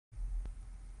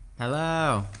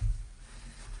Hello.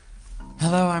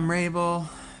 Hello, I'm Wrabel,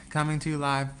 coming to you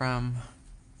live from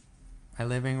my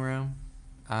living room.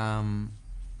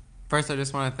 First, I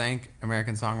just want to thank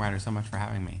American Songwriter so much for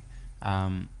having me.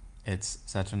 It's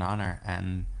such an honor,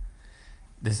 and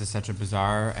this is such a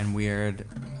bizarre and weird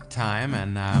time,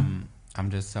 and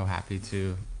I'm just so happy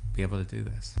to be able to do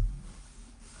this.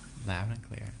 Loud and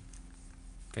clear.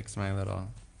 Fix my little...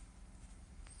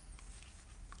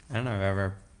 I don't know if I've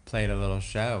ever played a little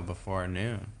show before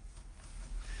noon.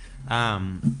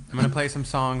 I'm going to play some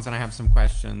songs, and I have some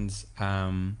questions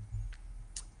from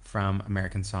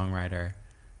American Songwriter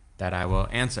that I will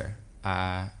answer.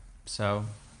 So,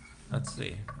 let's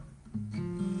see.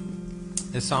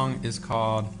 This song is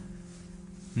called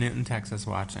Newton, Texas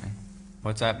Watching.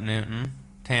 What's up, Newton?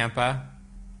 Tampa?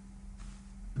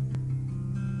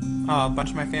 Oh, a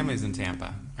bunch of my family's in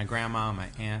Tampa. My grandma, my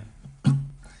aunt.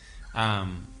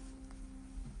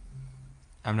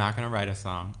 I'm not going to write a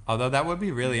song, although that would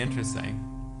be really interesting.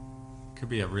 Could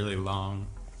be a really long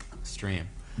stream.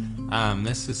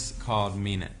 This is called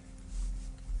Mean It.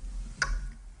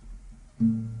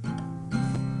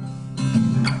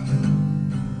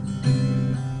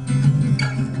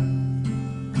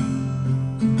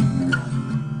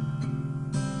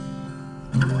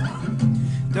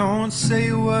 Don't say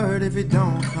a word if it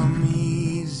don't come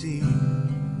easy.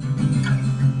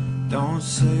 Don't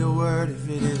say a word if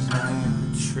it is not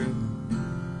true.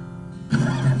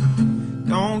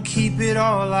 Don't keep it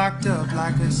all locked up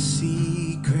like a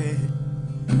secret.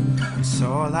 It's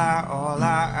all I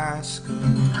ask of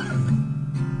you.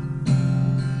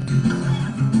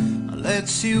 I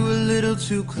let you a little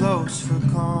too close for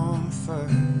comfort.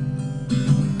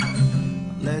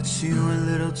 I let you a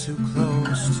little too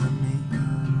close to me.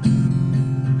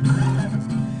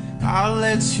 I'll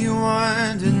let you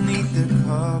underneath the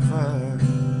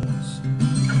covers,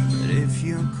 but if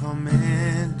you come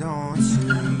in, don't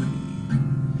you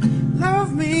leave.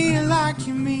 Love me like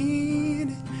you mean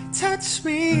it, touch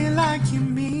me like you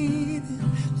mean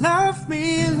it, love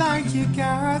me like you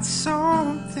got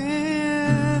something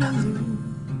to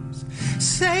lose.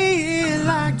 Say it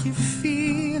like you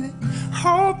feel it,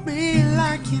 hold me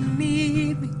like you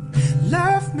need me,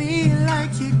 love me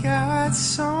like you got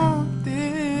something.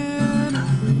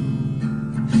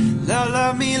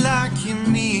 Love me like you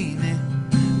mean it.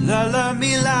 Love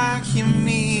me like you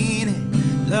mean it.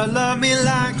 Love me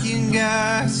like you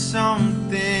got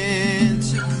something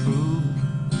to prove.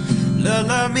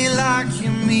 Love me like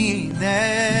you mean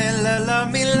it.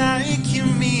 Love me like you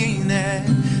mean it.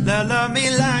 Love me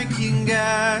like you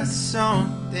got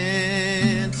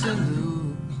something to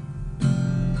lose.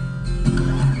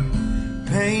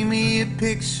 Paint me a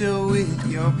picture with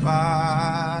your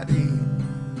body.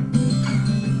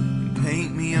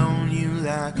 Paint me on you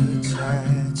like a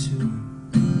tattoo.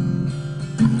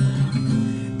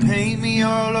 Paint me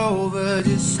all over,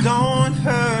 just don't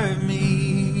hurt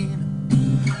me.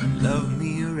 Love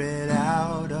me right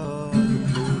out of the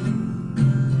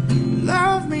blue.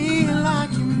 Love me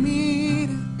like you mean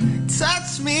it.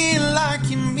 Touch me like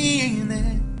you mean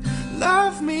it.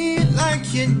 Love me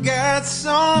like you got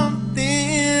something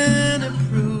to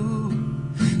prove.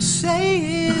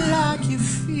 Say it like you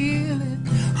feel it.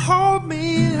 Hold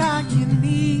me like you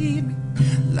need me.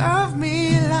 Love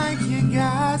me like you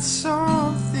got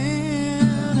something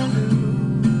to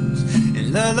lose.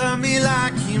 And love me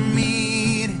like you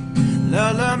mean it.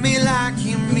 Love me like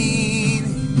you mean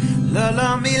it.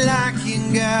 Love me like you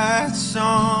got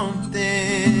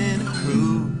something to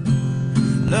prove.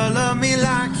 Love me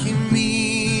like you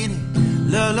mean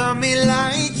it. Love me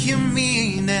like you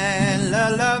mean it.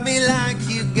 Love me like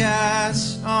you got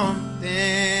something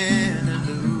to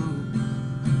lose.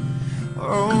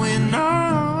 Oh, and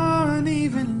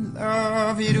uneven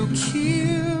love, it'll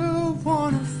kill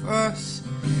one of us.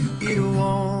 It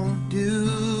won't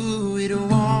do, it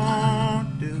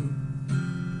won't do.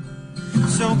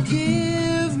 So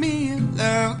give me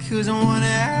love, 'cause I wanna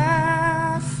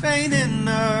have faith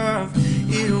enough.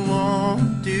 It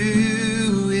won't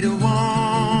do, it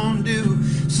won't do.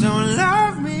 So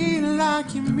love me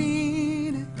like you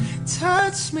mean it.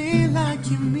 Touch me like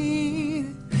you mean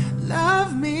it.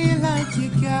 Love me like you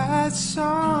got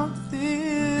something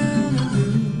to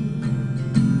lose.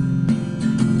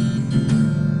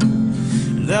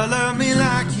 Love me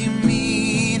like you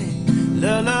mean it.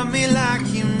 Love me like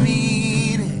you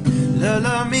mean it.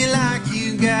 Love me like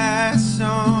you got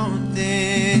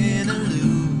something to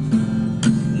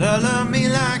lose. Love me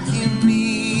like you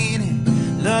mean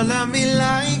it. Love me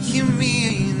like you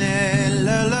mean it.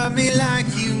 Love me like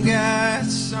you got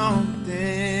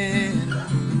something to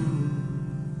lose.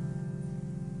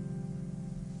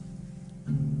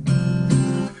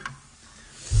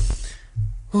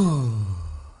 Oh,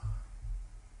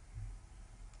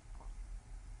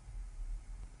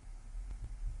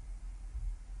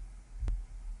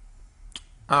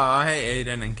 hey,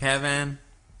 Aiden and Kevin.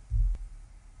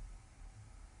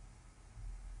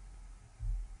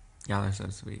 Y'all are so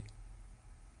sweet.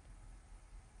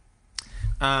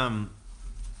 Um,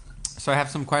 so I have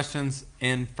some questions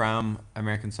in from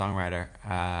American Songwriter.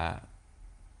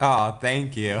 Oh,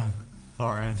 thank you,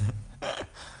 Lauren.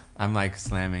 I'm like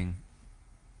slamming.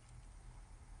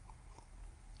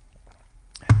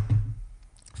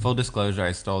 Full disclosure,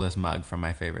 I stole this mug from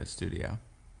my favorite studio.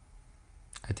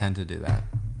 I tend to do that.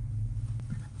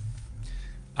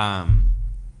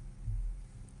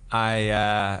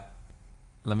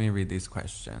 Let me read these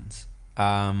questions.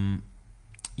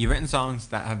 You've written songs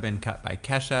that have been cut by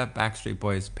Kesha, Backstreet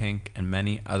Boys, Pink, and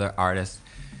many other artists.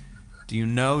 Do you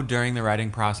know during the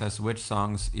writing process which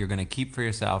songs you're going to keep for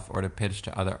yourself or to pitch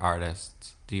to other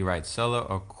artists? Do you write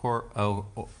solo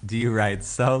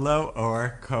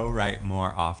or co-write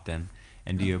more often?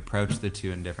 And do you approach the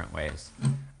two in different ways?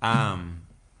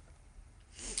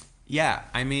 Yeah,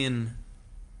 I mean,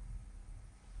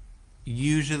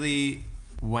 usually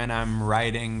when I'm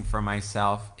writing for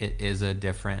myself, it is a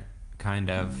different kind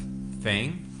of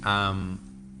thing.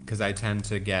 Because I tend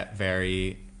to get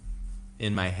very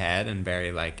in my head and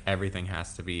very like everything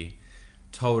has to be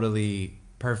totally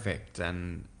perfect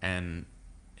and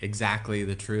exactly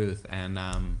the truth. And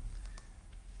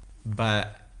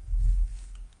but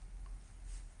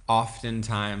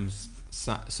oftentimes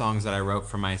songs that I wrote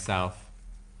for myself,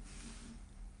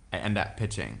 I end up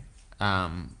pitching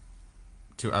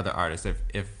to other artists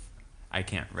if I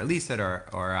can't release it or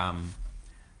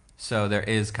so there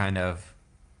is kind of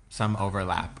some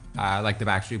overlap. Like the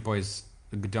Backstreet Boys,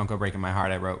 Don't Go Breaking My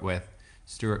Heart, I wrote with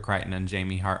Stuart Crichton and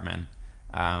Jamie Hartman.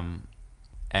 And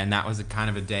that was a kind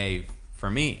of a day for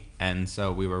me. And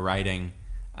so we were writing,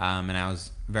 and I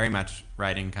was very much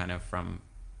writing kind of from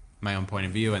my own point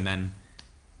of view. And then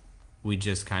we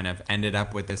just kind of ended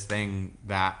up with this thing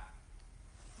that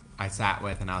I sat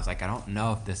with, and I was like, I don't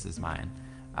know if this is mine.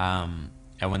 And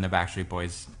when the Backstreet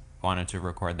Boys wanted to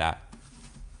record that,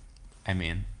 I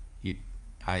mean,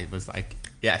 I was like,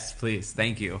 yes, please,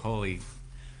 thank you, holy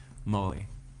moly.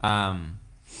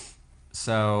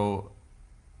 So,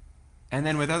 and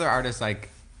then with other artists, like,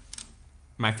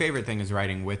 my favorite thing is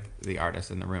writing with the artist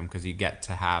in the room because you get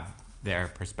to have their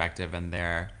perspective and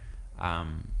their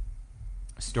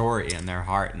story and their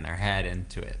heart and their head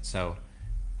into it. So,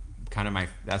 kind of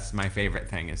that's my favorite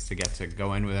thing is to get to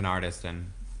go in with an artist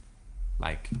and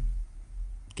like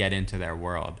get into their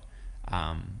world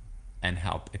and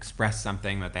help express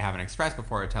something that they haven't expressed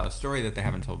before or tell a story that they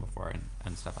haven't told before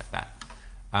and stuff like that.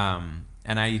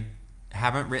 And I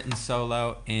haven't written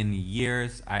solo in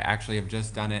years. I actually have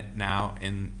just done it now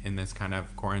in this kind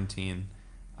of quarantine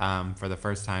for the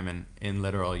first time in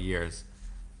literal years.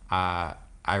 I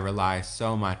rely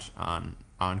so much on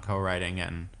co-writing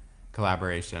and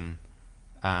collaboration.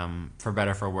 For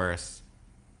better, for worse,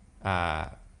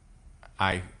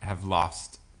 I have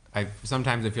lost.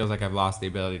 Sometimes it feels like I've lost the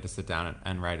ability to sit down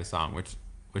and write a song,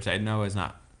 which I know is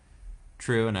not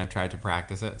true, and I've tried to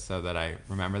practice it so that I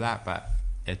remember that. But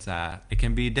it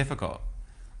can be difficult.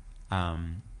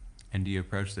 And do you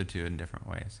approach the two in different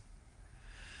ways?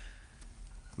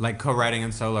 Like co-writing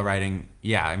and solo writing,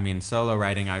 yeah. I mean, solo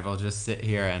writing, I will just sit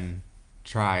here and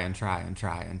try and try and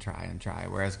try and try and try.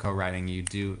 Whereas co-writing, you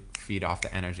do feed off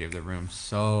the energy of the room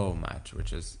so much,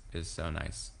 which is so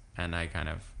nice. And I kind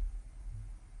of,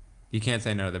 you can't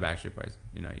say no to the Backstreet Boys.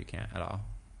 You know, you can't at all.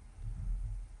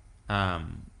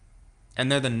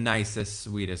 And they're the nicest,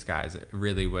 sweetest guys. It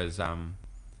really was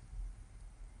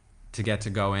to get to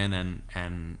go in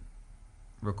and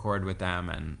record with them.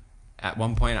 And at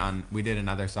one point we did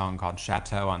another song called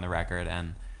Chateau on the record,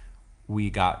 and we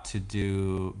got to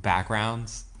do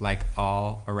backgrounds like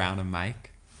all around a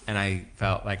mic, and I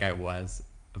felt like I was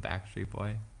a Backstreet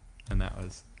Boy, and that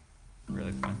was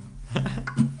really fun.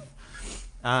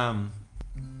 And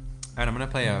I'm gonna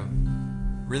play a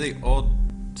really old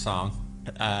song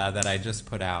that I just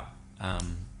put out.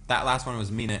 That last one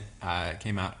was Mean It. It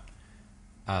came out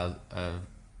a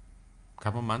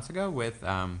couple months ago with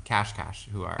Cash Cash,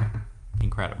 who are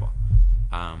incredible.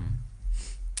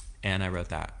 And I wrote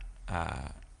that.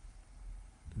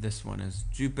 This one is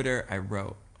Jupiter. I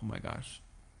wrote, oh my gosh,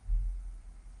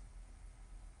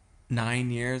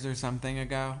 9 years or something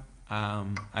ago. I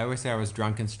always say I was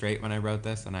drunk and straight when I wrote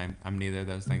this, and I'm neither of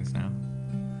those things now.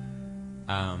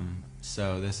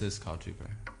 So this is called Jupiter.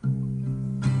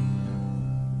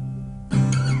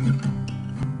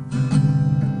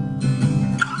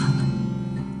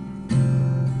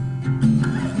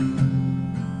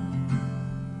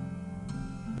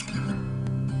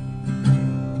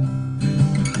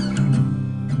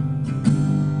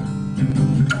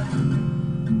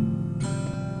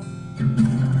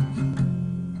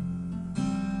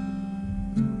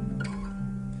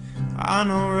 I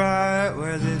know right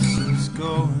where this is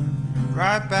going,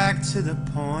 right back to the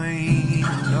point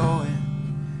of knowing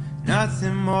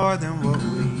nothing more than what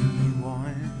we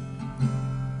want.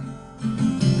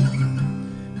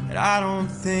 But I don't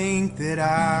think that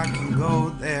I can go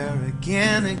there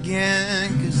again,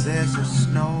 'cause there's just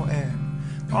no air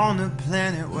on the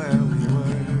planet where we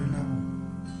were. No,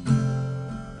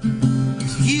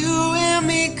 'cause you and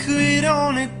me could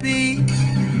only be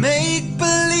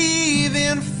make-believe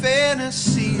in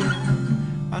fantasy.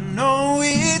 I know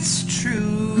it's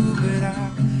true, but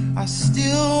I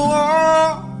still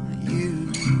want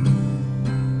you.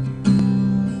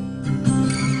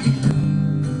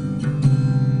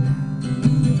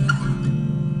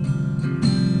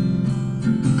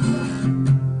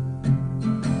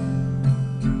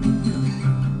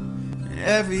 And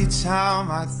every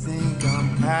time I think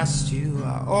I'm past you,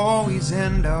 I always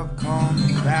end up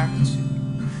coming back to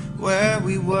where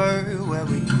we were, where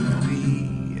we could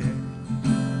be.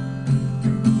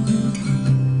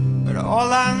 But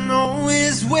all I know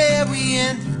is where we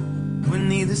ended, when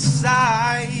neither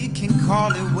side can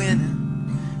call it winning.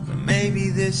 But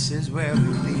maybe this is where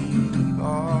we leave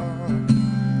off.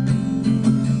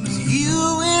 'Cause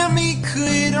you and me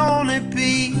could only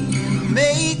be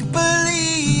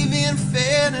make-believe in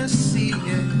fantasy.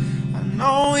 I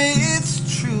know it's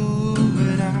true,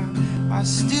 but I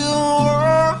still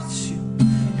want you.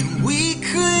 And we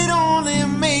could only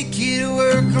make it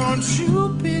work on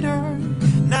Jupiter,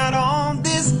 not on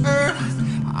this earth.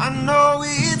 I know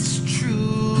it's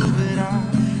true, but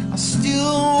I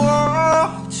still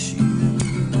want you.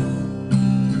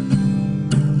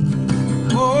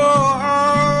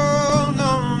 Oh,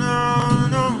 no, no,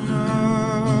 no, no.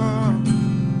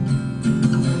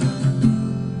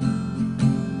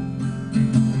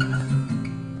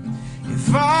 If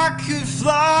I could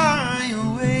fly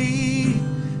away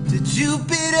to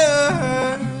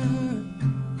Jupiter,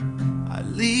 I'd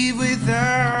leave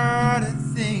without a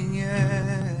thing,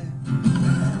 yeah.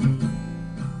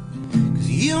 'Cause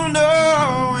you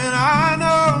know and I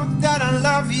know that I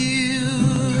love you,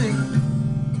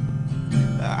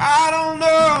 but I don't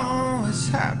know what's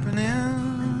happening.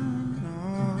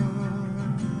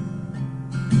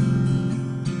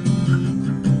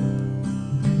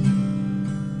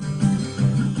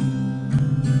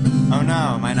 Oh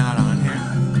no, am I not on here?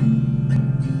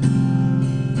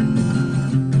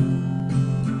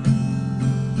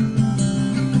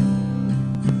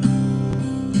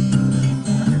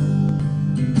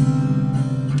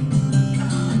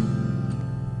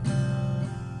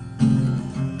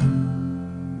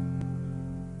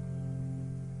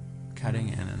 Cutting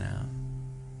in and out.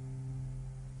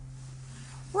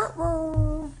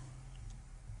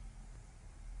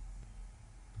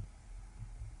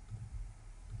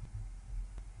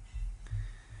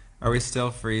 Are we still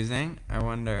freezing? I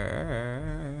wonder.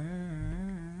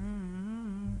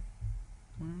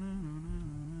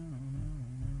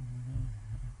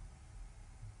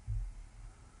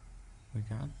 We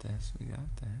got this, we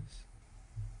got this.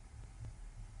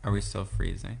 Are we still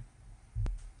freezing?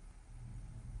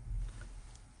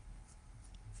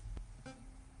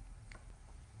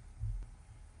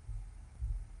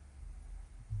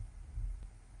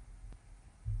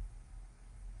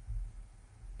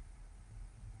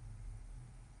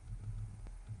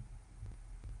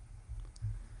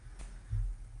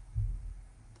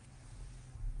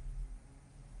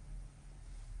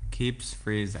 Keeps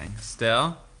freezing.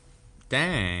 Still?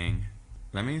 Dang.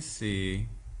 Let me see.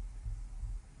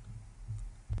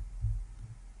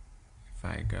 If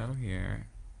I go here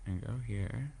and go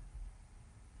here.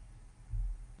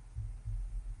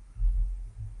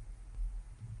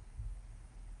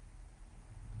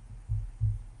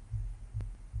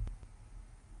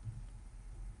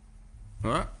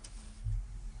 What?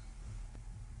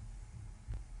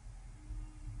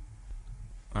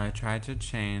 I tried to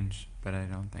change, but I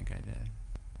don't think I did.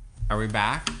 Are we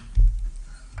back?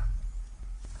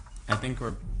 I think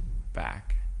we're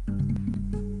back.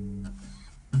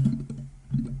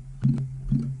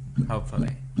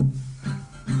 Hopefully.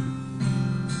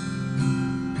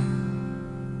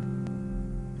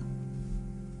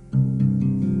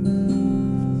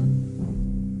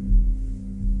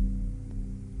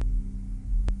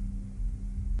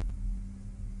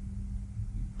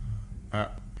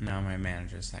 Now my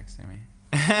manager's texting me.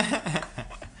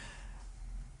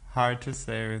 Hard to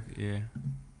say with you.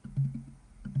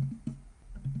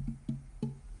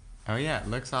 Oh yeah, it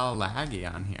looks all laggy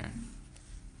on here.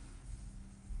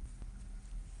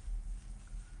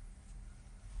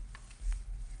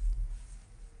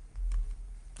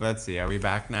 Let's see, are we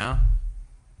back now?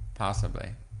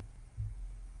 Possibly.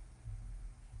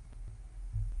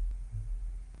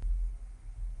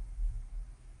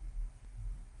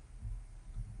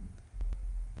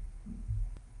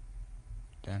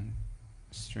 open.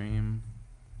 Stream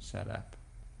setup.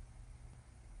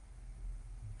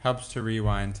 Helps to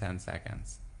rewind 10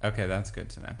 seconds. Okay, that's good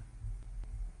to know.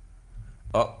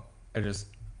 Oh, I just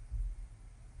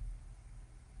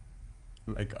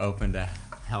like opened a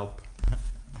help.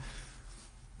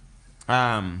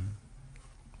 Off,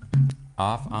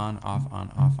 on, off,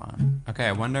 on, off, on. Okay,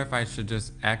 I wonder if I should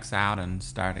just X out and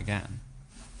start again.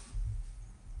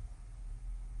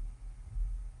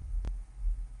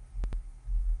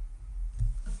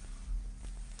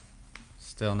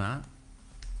 Still not?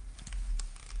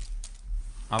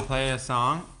 I'll play a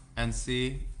song and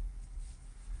see.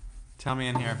 Tell me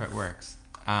in here if it works.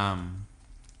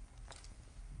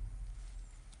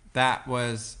 That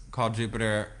was called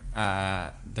Jupiter.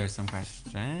 There's some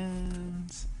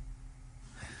questions.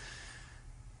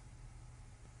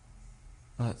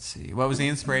 Let's see. What was the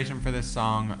inspiration for this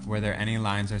song? Were there any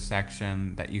lines or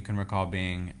section that you can recall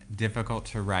being difficult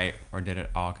to write, or did it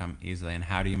all come easily? And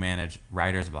how do you manage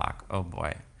writer's block? Oh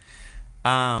boy.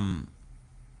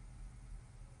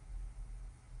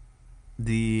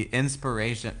 The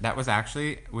inspiration, that was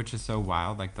actually, which is so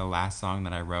wild, like the last song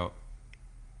that I wrote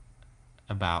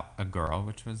about a girl,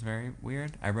 which was very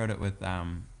weird. I wrote it with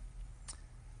kind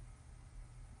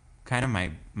of my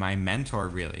mentor,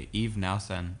 really, Eve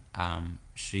Nelson. I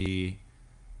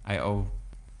owe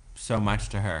so much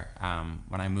to her.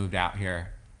 When I moved out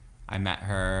here, I met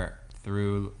her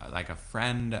through like a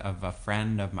friend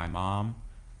of my mom,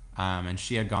 and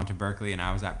she had gone to Berkeley, and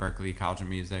I was at Berkeley College of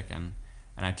Music, and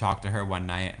I talked to her one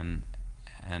night, and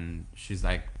she's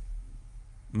like,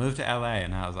 move to LA,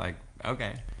 and I was like,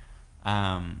 okay.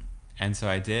 And so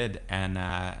I did, and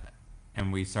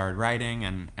we started writing,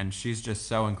 and she's just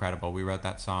so incredible. We wrote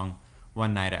that song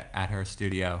one night at her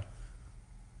studio,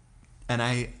 and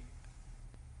I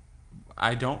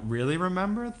don't really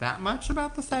remember that much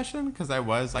about the session because I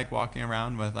was like walking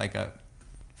around with like a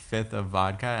fifth of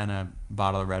vodka and a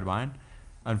bottle of red wine,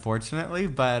 unfortunately.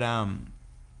 But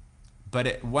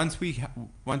once we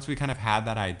kind of had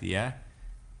that idea,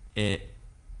 it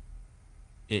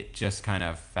just kind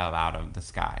of fell out of the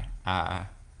sky. I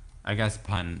guess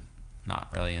pun not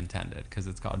really intended because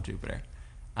it's called Jupiter.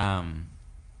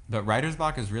 But writer's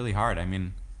block is really hard. I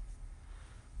mean,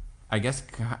 I guess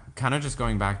kind of just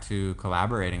going back to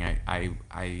collaborating,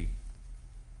 I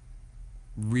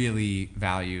really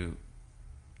value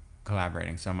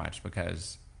collaborating so much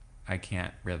because I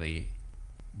can't really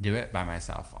do it by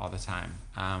myself all the time.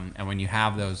 And when you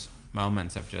have those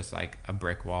moments of just like a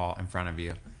brick wall in front of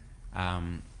you,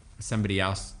 somebody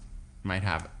else might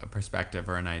have a perspective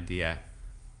or an idea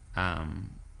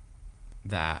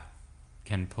that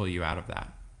can pull you out of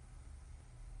that.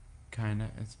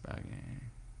 Kinda, it's bugging.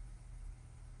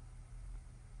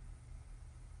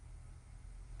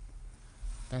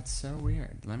 That's so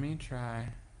weird. Let me try.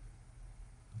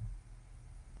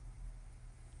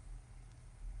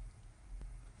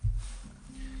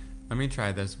 Let me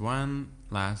try this one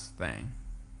last thing.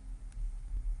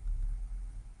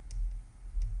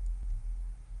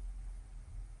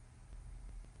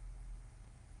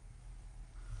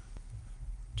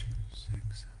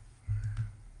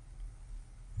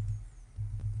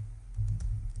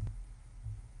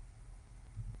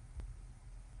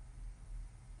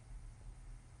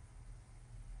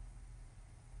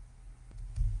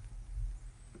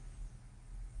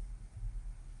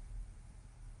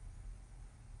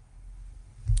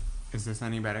 Is this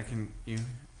any better? Can you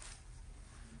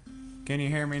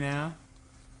hear me now?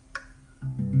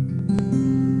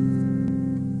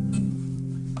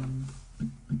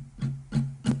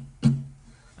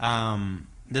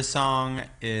 This song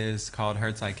is called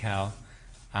Hurts Like Hell.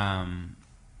 I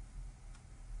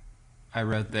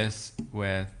wrote this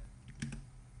with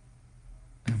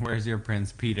Where's Your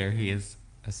Prince Peter? He is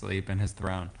asleep in his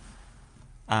throne.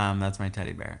 That's my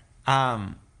teddy bear.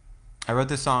 I wrote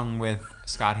this song with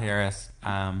Scott Harris,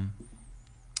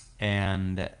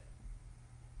 and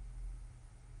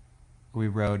we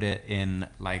wrote it in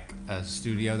like a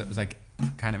studio that was like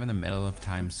kind of in the middle of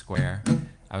Times Square.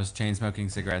 I was chain smoking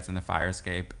cigarettes in the fire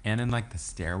escape and in like the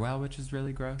stairwell, which is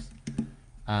really gross.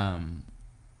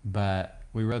 But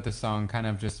we wrote this song kind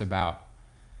of just about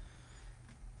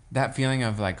that feeling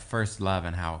of like first love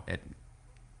and how it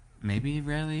maybe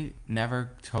really never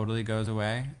totally goes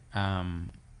away.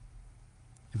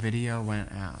 Video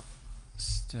went out.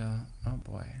 Still, oh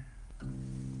boy.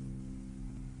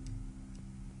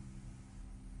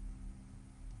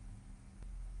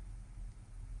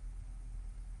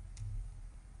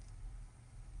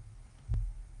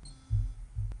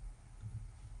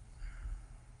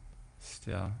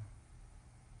 Still.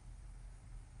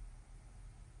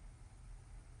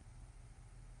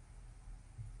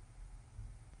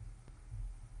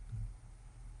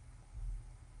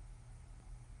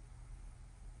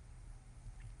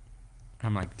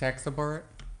 I'm like, tech support?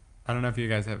 I don't know if you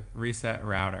guys have reset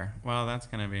router. Well, that's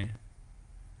going to be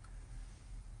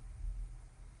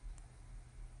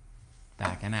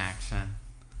back in action.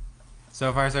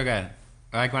 So far, so good.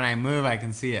 Like when I move, I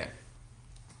can see it.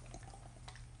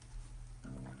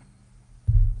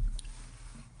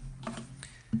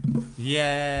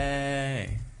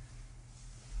 Yay!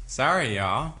 Sorry,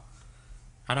 y'all.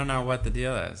 I don't know what the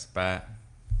deal is, but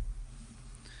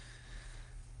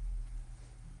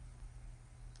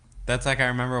that's like, I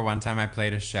remember one time I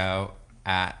played a show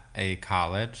at a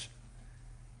college,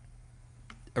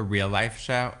 a real life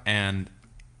show, and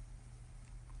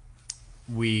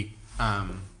we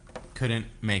couldn't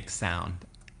make sound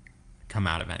come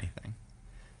out of anything.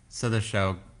 So the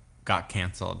show got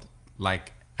canceled,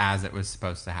 like, as it was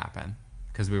supposed to happen,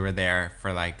 because we were there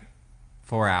for like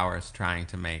 4 hours trying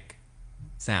to make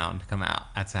sound come out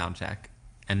at sound check,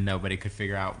 and nobody could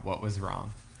figure out what was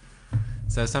wrong.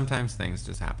 So sometimes things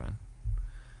just happen.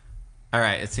 All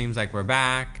right, it seems like we're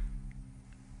back.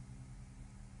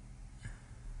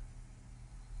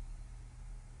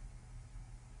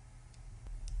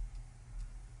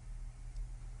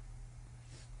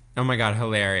 Oh my God,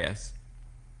 hilarious.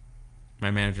 My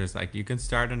manager's like, you can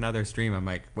start another stream. I'm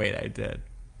like, wait, I did.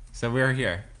 So we're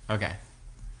here. Okay.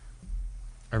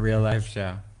 A real life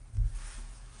show.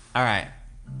 All right.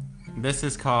 This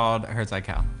is called Hurts Like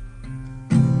Hell.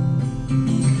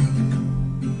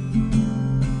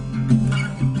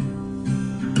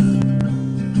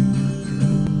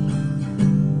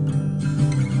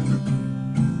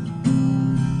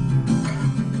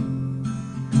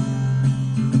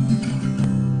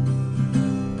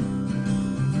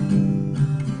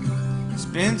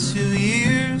 Been 2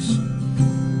 years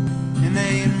and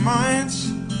 8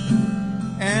 months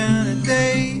and a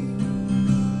day,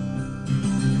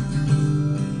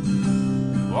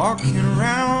 walking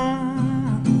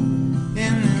around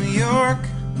in New York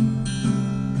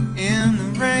in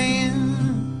the rain.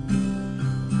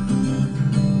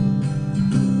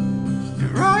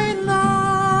 And right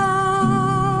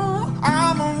now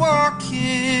I'm a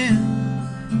walking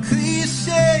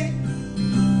cliche.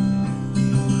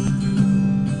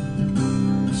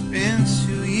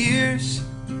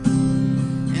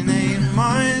 In 8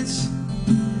 months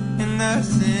and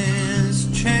nothing's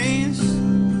changed.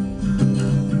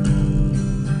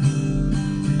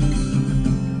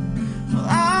 Well,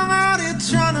 I'm out here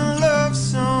trying to love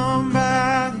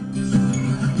somebody,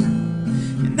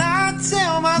 and I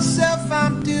tell myself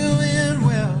I'm doing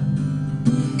well,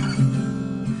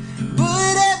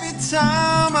 but every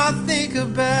time I think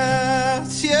about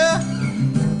you,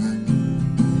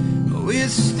 it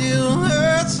still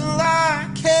hurts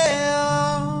like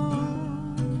hell.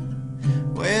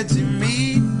 Where'd you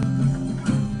meet?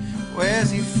 Where's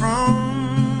he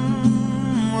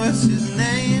from? What's his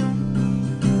name?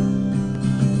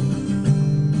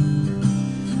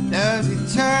 Does he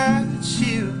touch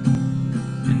you?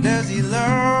 And does he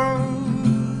love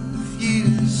you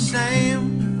the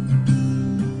same?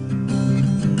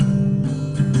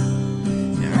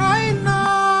 And right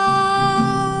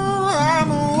now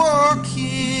I'm a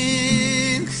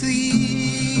walking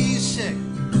cliche.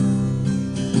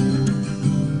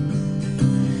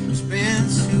 It's been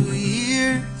 2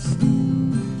 years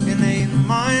and 8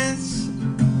 months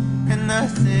and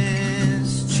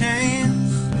nothing's changed.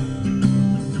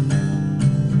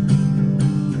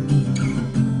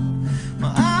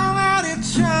 Well, I'm out here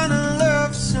trying to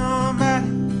love somebody,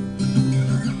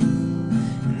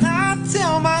 and I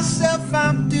tell myself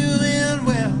I'm doing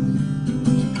well,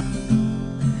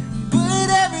 but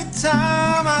every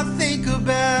time I think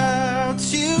about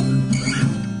you,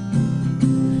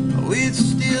 oh, it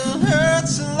still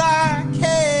hurts like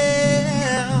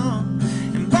hell.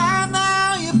 And by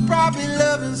now you're probably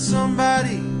loving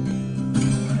somebody,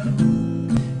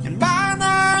 and by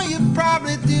now you're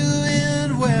probably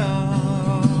doing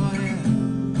well, yeah.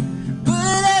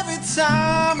 But every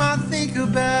time I think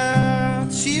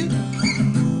about you,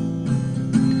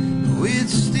 oh, it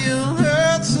still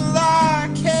hurts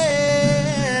like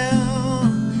hell,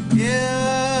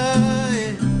 yeah,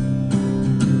 yeah.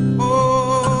 Oh,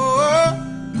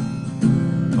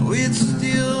 it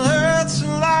still hurts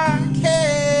like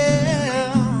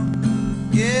hell,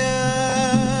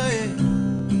 yeah, yeah.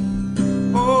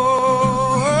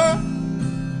 Oh,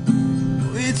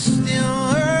 it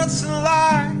still hurts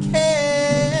like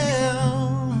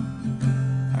hell.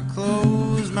 I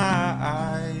close my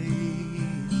eyes,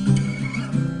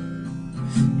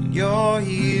 you're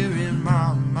here in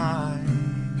my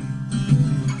mind.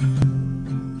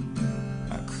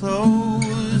 I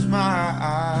close my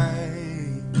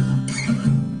eyes,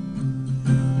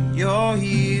 you're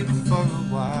here for a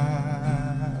while.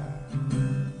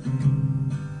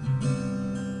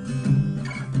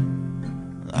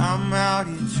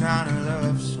 trying to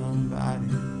love somebody.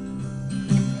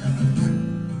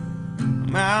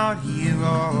 I'm out here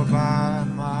all by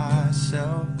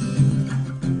myself,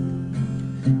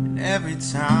 and every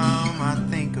time I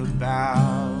think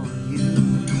about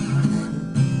you,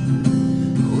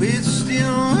 oh, it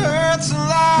still hurts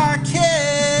like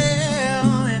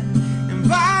hell. And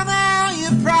by now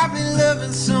you're probably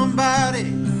loving somebody,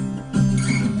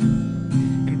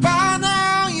 and by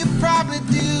now you probably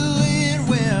do it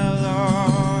well,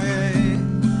 oh yeah.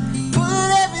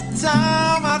 But every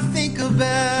time I think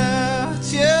about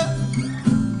you,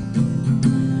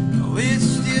 oh, it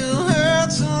still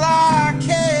hurts like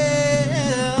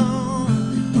hell,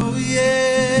 oh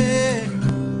yeah.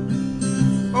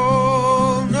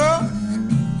 Oh no,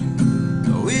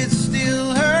 oh, it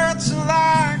still hurts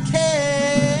like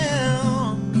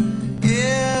hell,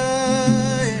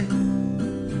 yeah.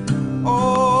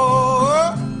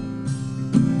 Oh,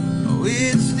 oh,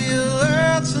 it still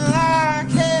hurts like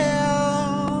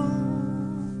hell.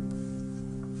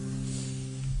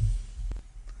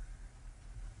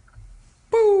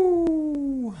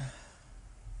 Boo.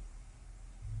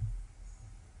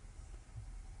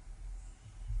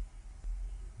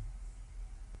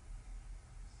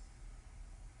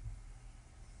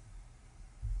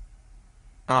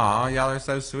 Aw, y'all are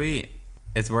so sweet.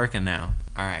 It's working now.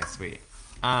 Alright, sweet.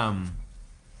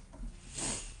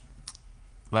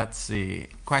 Let's see.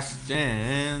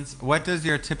 Questions. What does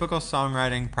your typical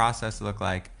songwriting process look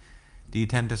like? Do you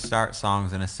tend to start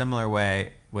songs in a similar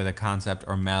way with a concept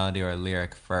or melody or a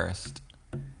lyric first?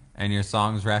 And your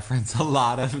songs reference a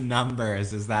lot of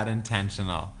numbers. Is that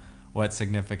intentional? What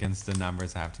significance do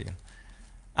numbers have to you?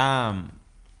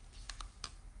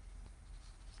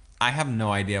 I have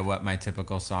no idea what my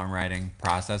typical songwriting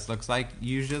process looks like.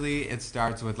 Usually it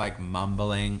starts with like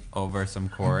mumbling over some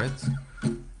chords.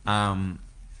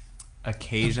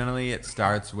 Occasionally it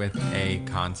starts with a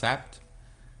concept.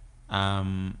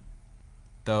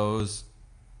 Those,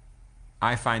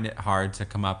 I find it hard to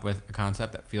come up with a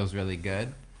concept that feels really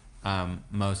good.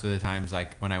 Most of the times,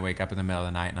 like when I wake up in the middle of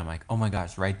the night and I'm like, oh my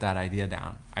gosh, write that idea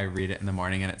down. I read it in the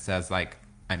morning and it says like,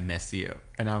 I miss you.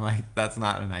 And I'm like, that's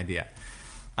not an idea.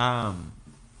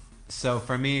 So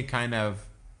for me, kind of,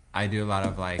 I do a lot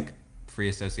of like free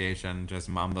association, just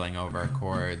mumbling over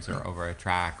chords or over a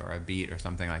track or a beat or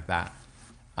something like that.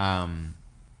 And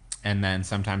then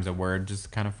sometimes a word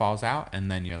just kind of falls out and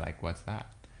then you're like, what's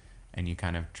that? And you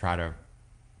kind of try to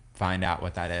find out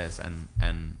what that is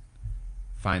and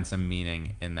find some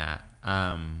meaning in that.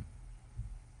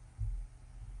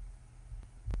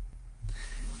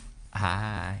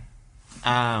 Hi.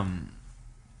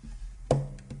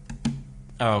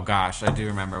 Oh gosh, I do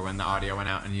remember when the audio went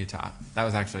out in Utah. That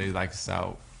was actually like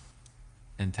so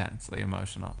intensely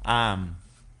emotional. And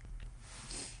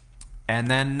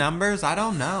then numbers, I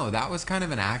don't know. That was kind of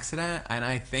an accident. And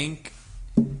I think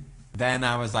then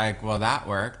I was like, well, that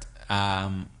worked.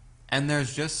 And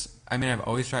there's just, I mean, I've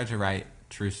always tried to write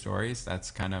true stories.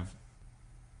 That's kind of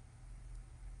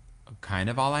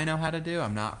all I know how to do.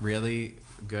 I'm not really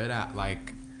good at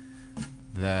like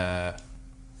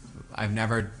I've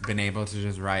never been able to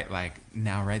just write like,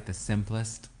 now write the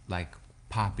simplest, like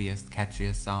poppiest,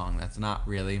 catchiest song. That's not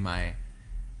really my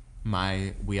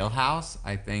wheelhouse.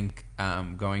 I think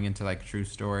going into like true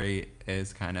story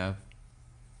is kind of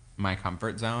my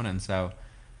comfort zone. And so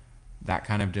that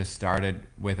kind of just started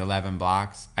with 11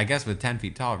 blocks, I guess with 10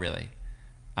 feet tall really.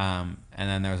 And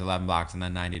then there was 11 blocks and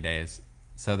then 90 days.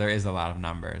 So there is a lot of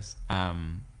numbers.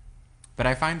 But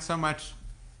I find so much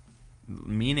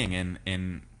meaning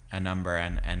in a number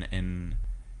and in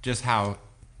just how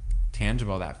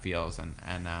tangible that feels. And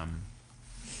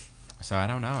so I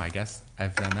don't know, I guess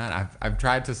I've done that. I've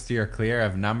tried to steer clear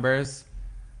of numbers,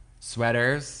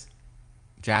 sweaters,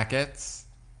 jackets.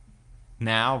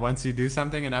 Now, once you do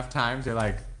something enough times, you're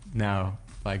like, no,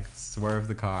 like swerve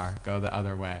the car, go the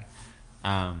other way.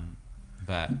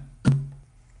 But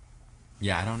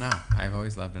yeah, I don't know. I've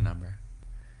always loved a number.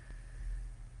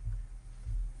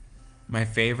 My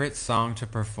favorite song to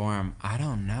perform, I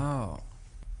don't know.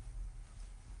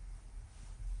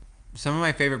 Some of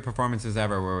my favorite performances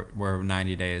ever were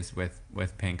 90 Days with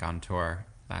Pink on tour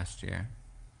last year.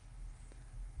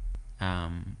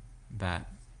 But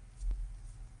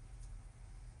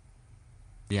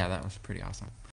yeah, that was pretty awesome.